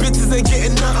pussy, these bitches ain't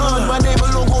getting nothing. My name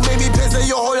alone gon' make me pay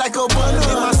your whole like a bundle.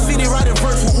 In my city, riding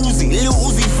verse with Uzi, Lil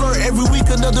Uzi Vert. Every week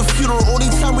another funeral, only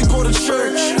time we go to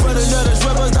church. Run another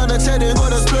rubbers down the 10 and go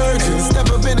to splurging. Step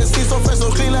up in the seat so fresh, so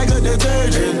clean like a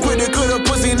detergent. Quit the cut up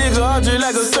pussy nigga, I'm just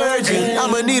like a surgeon.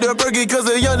 I'ma need a burger cause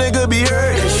a young nigga be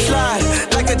hurting. Slide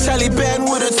like a Taliban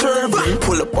with a turban.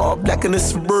 Pull up all black in the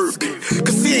Suburban.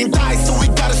 Cause he ain't died, so we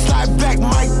gotta slide back,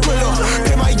 Mike Thriller.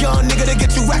 Pay my young nigga to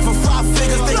get you racked for 5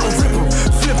 figures. They gon' rip him,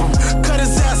 flip him, cut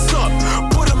his ass up,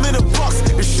 put him in a box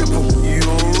and ship him.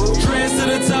 Dress to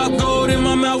the top, gold in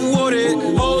my mouth, water.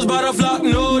 Hoes by the flock,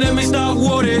 no, let me stop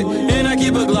water. And I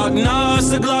keep a Glock, nah,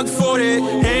 it's a Glock 40.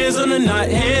 Hands on the knot,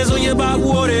 hands on your bot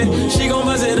water. She gon'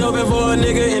 buzz it open for a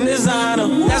nigga in designer.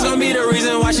 That's gon' be the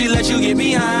reason why she let you get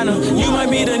behind her. You might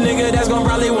be the nigga that's gon'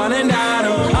 probably wanna dine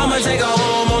her. I'ma take her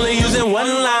home, only using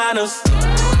one-liners.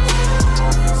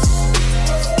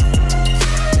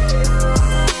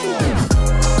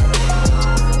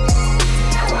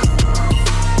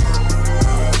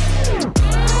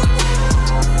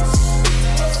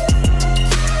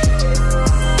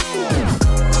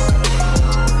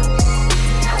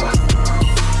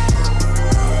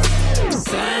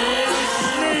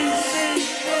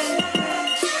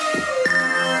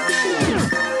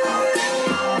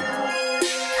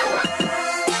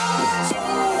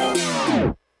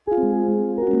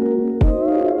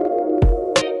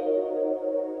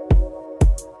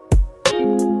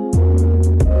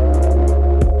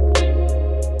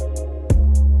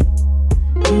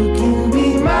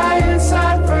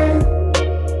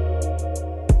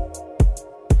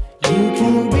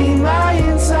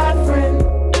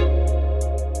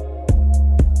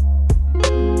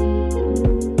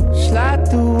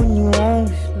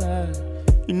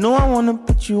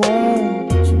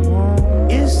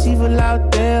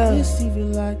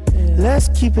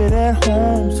 Keep it at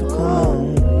home, so come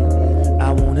on.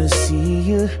 I wanna see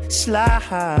you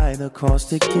slide across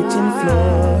the kitchen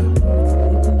floor.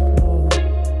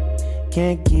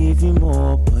 Can't give you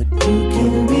more, but you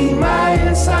can be my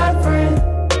inside friend.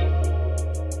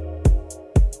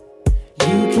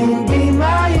 You can be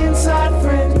my inside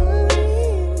friend.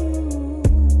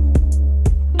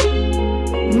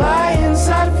 My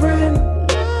inside friend.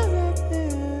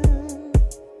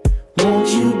 Won't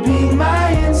you be my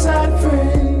inside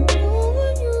friend?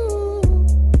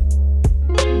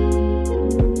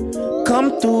 Come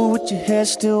through with your hair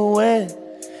still wet.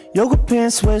 Yoga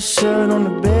pants, sweatshirt on the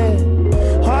bed.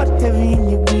 Heart heavy and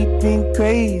you're weeping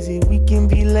crazy. We can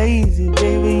be lazy,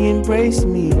 baby, embrace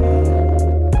me.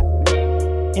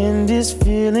 And this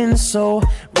feeling so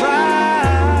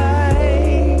right.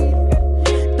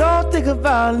 Don't think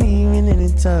about leaving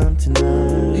anytime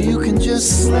tonight. You can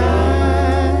just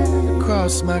slide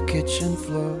across my kitchen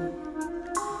floor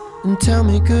and tell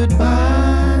me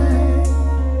goodbye.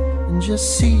 And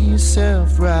just see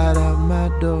yourself right out my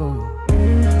door.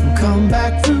 And come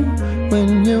back through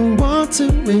when you want to.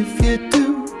 If you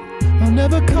do, I'll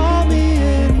never call me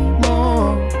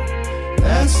anymore.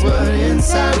 That's what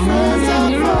inside friends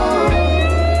are for.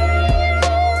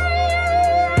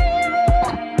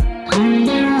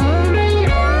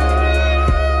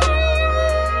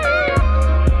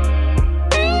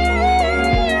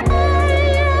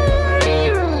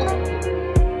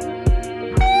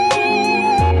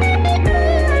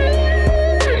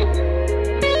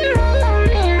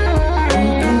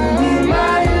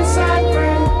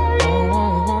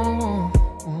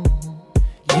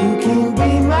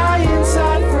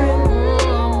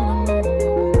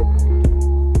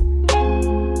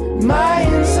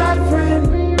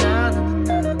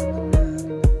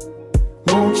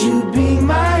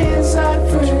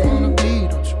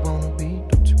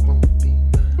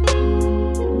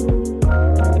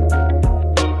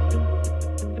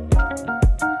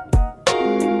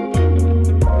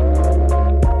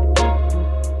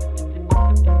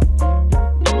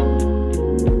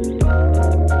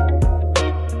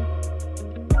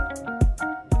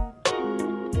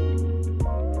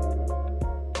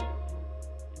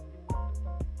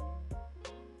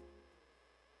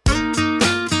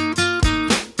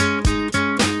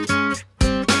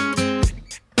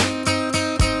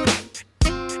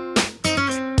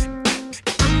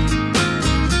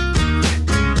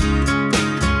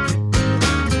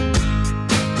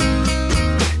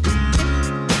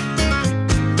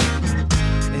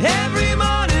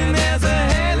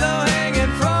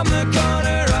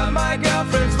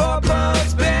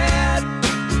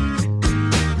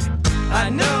 I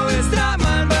know it's not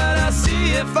mine, but I'll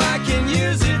see if I can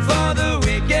use it for the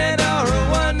weekend or a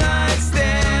one night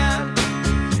stand.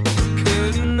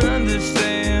 Couldn't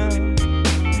understand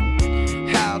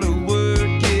how to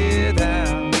work it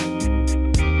out.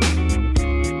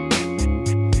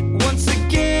 Once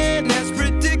again, as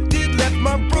predicted, left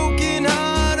my broken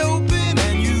heart open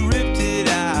and you ripped it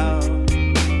out.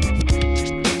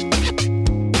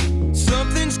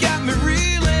 Something's got me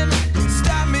reeling,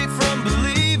 stop me from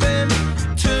believing,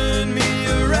 turn me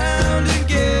around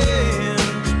again.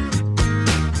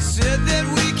 Said that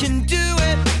we can do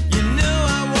it, you know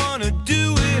I wanna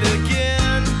do it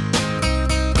again.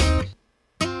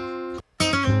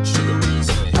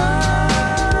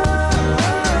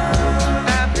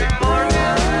 Every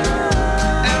morning,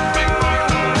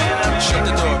 Shut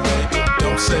the door, baby.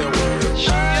 Don't say a word.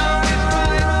 she always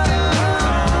writes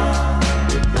down.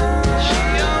 She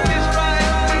always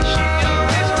writes, she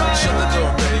always writes. Shut the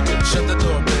door, baby. Shut the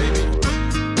door, baby.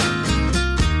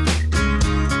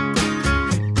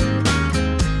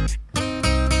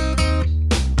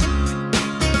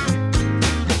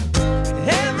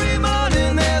 Every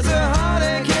morning there's a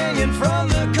heartache hanging from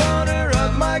the corner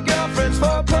of my girlfriend's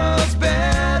four-post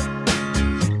bed.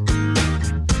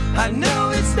 I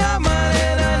know it's not mine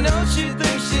and I know she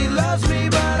thinks she loves me,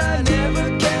 but I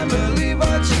never can believe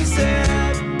what she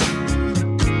said.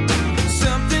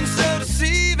 Something so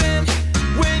deceiving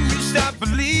when you stop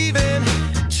believing,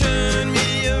 turn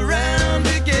me around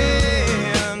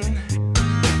again.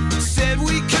 Said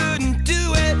we couldn't do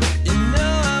it, you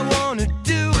know I wanna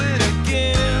do it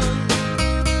again.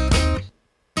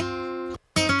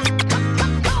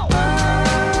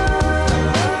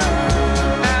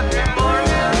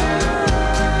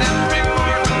 Every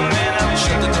morning,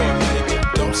 Shut the door, baby.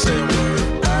 Don't say a word.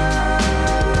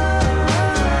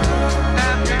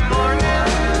 every morning,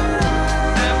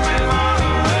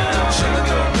 Shut the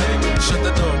door, baby. Shut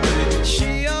the door, baby.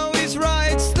 she always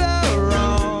rights the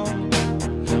wrong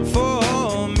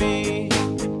for me,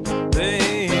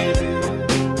 baby.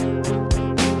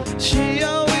 She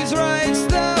always rights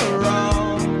the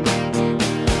wrong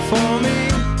for me.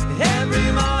 Every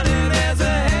morning there's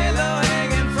a halo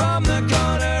hanging from the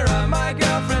corner of my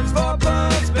girlfriend's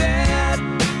four-post bed.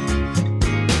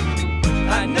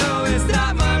 I know it's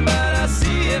not mine, but I'll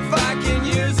see if I can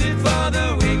use it for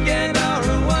the weekend or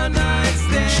a one night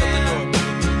stand. Shut the door,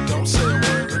 baby. Don't say a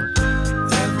word.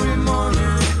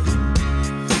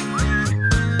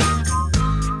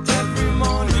 Every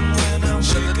morning when I'm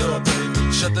Shut the door,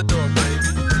 baby. Shut the door, baby.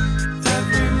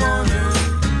 every morning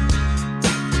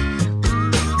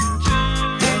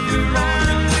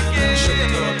Shut the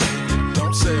door, baby.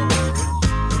 Don't say a word.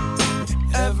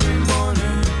 every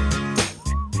morning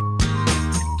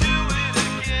do it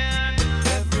again.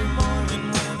 Every morning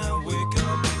when I wake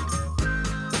up,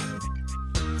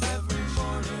 every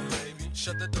morning, Baby,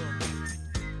 shut the door.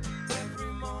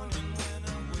 every morning when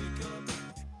I wake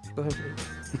up. Go ahead.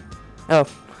 Oh,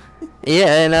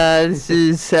 yeah, and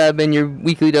this has been your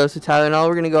weekly dose of Tylenol.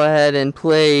 We're gonna go ahead and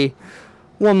play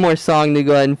one more song to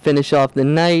go ahead and finish off the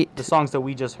night. The songs that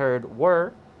we just heard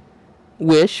were,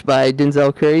 "Wish" by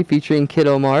Denzel Curry featuring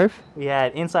Kiddo Marv. we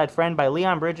had Inside Friend by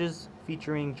Leon Bridges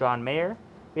featuring John Mayer.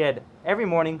 We had Every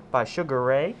Morning by Sugar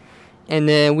Ray. And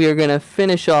then we are going to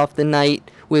finish off the night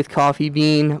with Coffee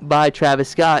Bean by Travis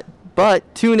Scott. But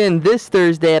tune in this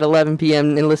Thursday at 11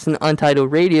 p.m. and listen to Untitled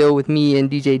Radio with me and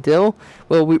DJ Dill,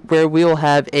 where we'll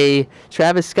have a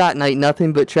Travis Scott night,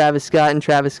 nothing but Travis Scott and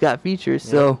Travis Scott features.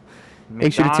 So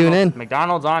make sure to tune in.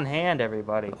 McDonald's on hand,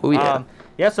 everybody. Oh,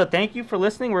 yeah. So thank you for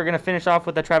listening. We're going to finish off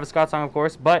with the Travis Scott song, of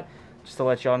course. But just to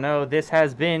let y'all know, this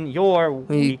has been your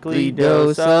weekly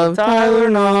dose of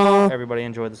Tylenol. Everybody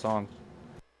enjoy the song.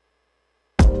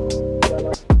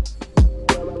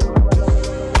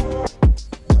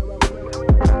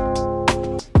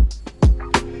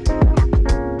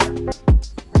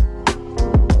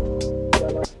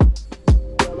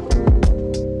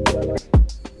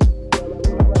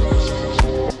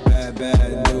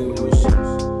 Bad news.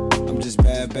 I'm just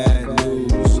bad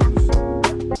news.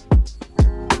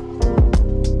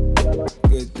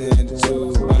 Good thing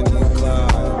too. Bonnie and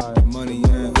Clyde, money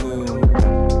and who?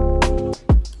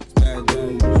 Bad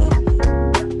news.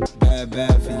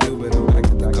 Bad for you, but I'm back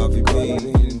at the Coffee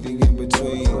Bean. Anything in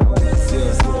between.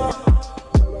 Yeah.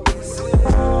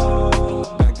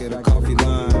 Back at the coffee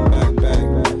line.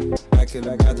 Back at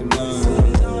the bathroom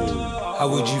line. How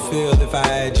would you feel if I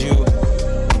had you?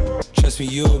 Trust me,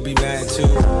 you'll be mad too.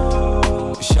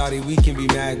 Shawty, we can be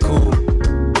mad cool.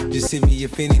 Just hit me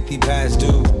if anything past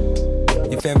due.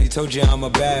 Your family told you I'm a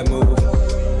bad move.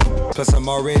 Plus I'm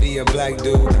already a black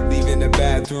dude. Leaving the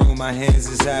bathroom, my hands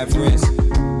is half rinsed.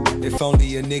 If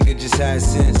only a nigga just had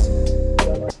sense.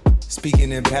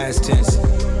 Speaking in past tense.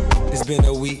 It's been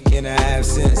a week and a half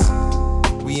since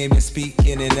we ain't been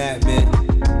speaking in that been.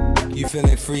 You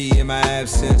feeling free in my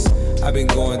absence. I've been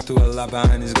going through a lot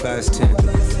behind this glass tent.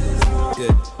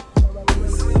 Yeah.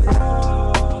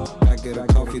 Back at the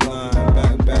coffee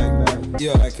line, back.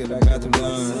 Yeah, back at the bathroom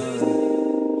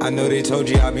line. I know they told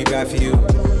you I'll be back for you.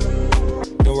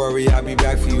 Don't worry, I'll be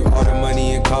back for you. All the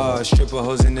money and cars, stripper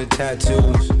hoes and the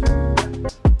tattoos.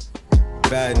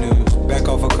 Bad news, back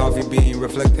off a coffee bean,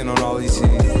 reflecting on all these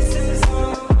things.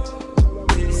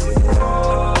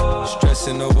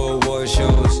 Stressing over award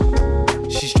shows,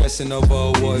 she stressing over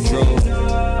a wardrobe.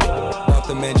 Bought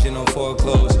the mansion on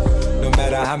foreclosed. No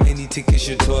matter how many tickets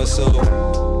your torso,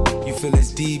 you feel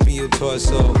it's deep in your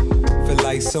torso. Feel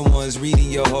like someone's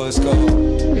reading your horoscope.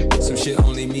 Some shit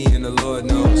only me and the Lord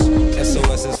knows.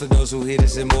 SOS is for those who hit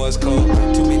us in Morse code.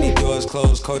 Too many doors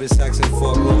closed, cul-de-sacs and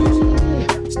fork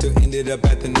roads. Still ended up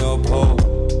at the North Pole.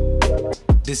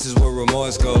 This is where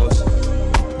remorse goes.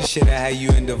 The shit that had you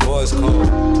in divorce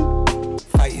code.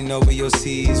 Fighting over your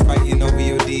C's, fighting over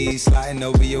your D's, sliding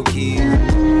over your keys.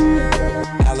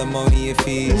 Alimony and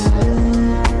fees.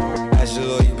 Ask your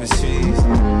lawyer proceeds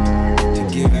to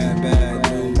give that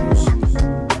bad news.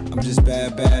 I'm just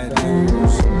bad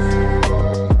news.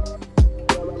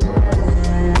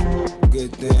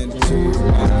 Good thing too.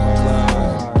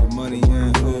 The money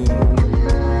and who.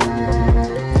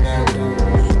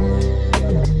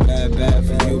 Bad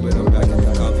for you, but I'm back at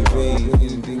the coffee bean.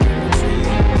 Anything in between.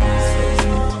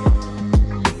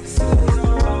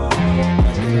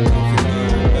 Back in the coffee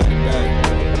line,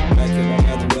 back in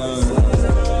the other line.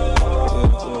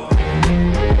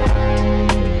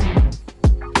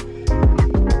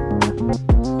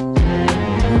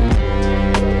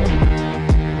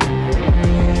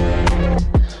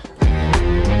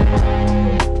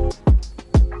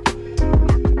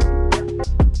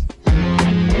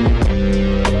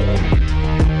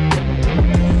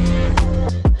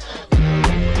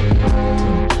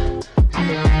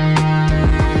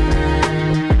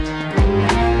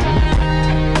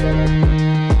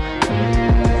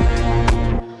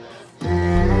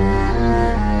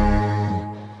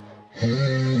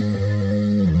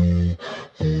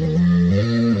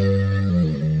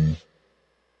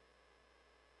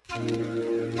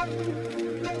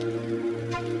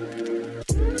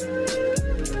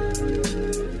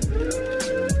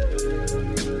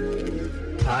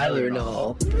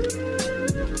 Tylenol.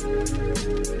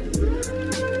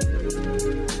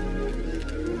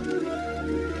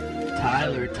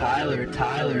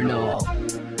 Tylenol.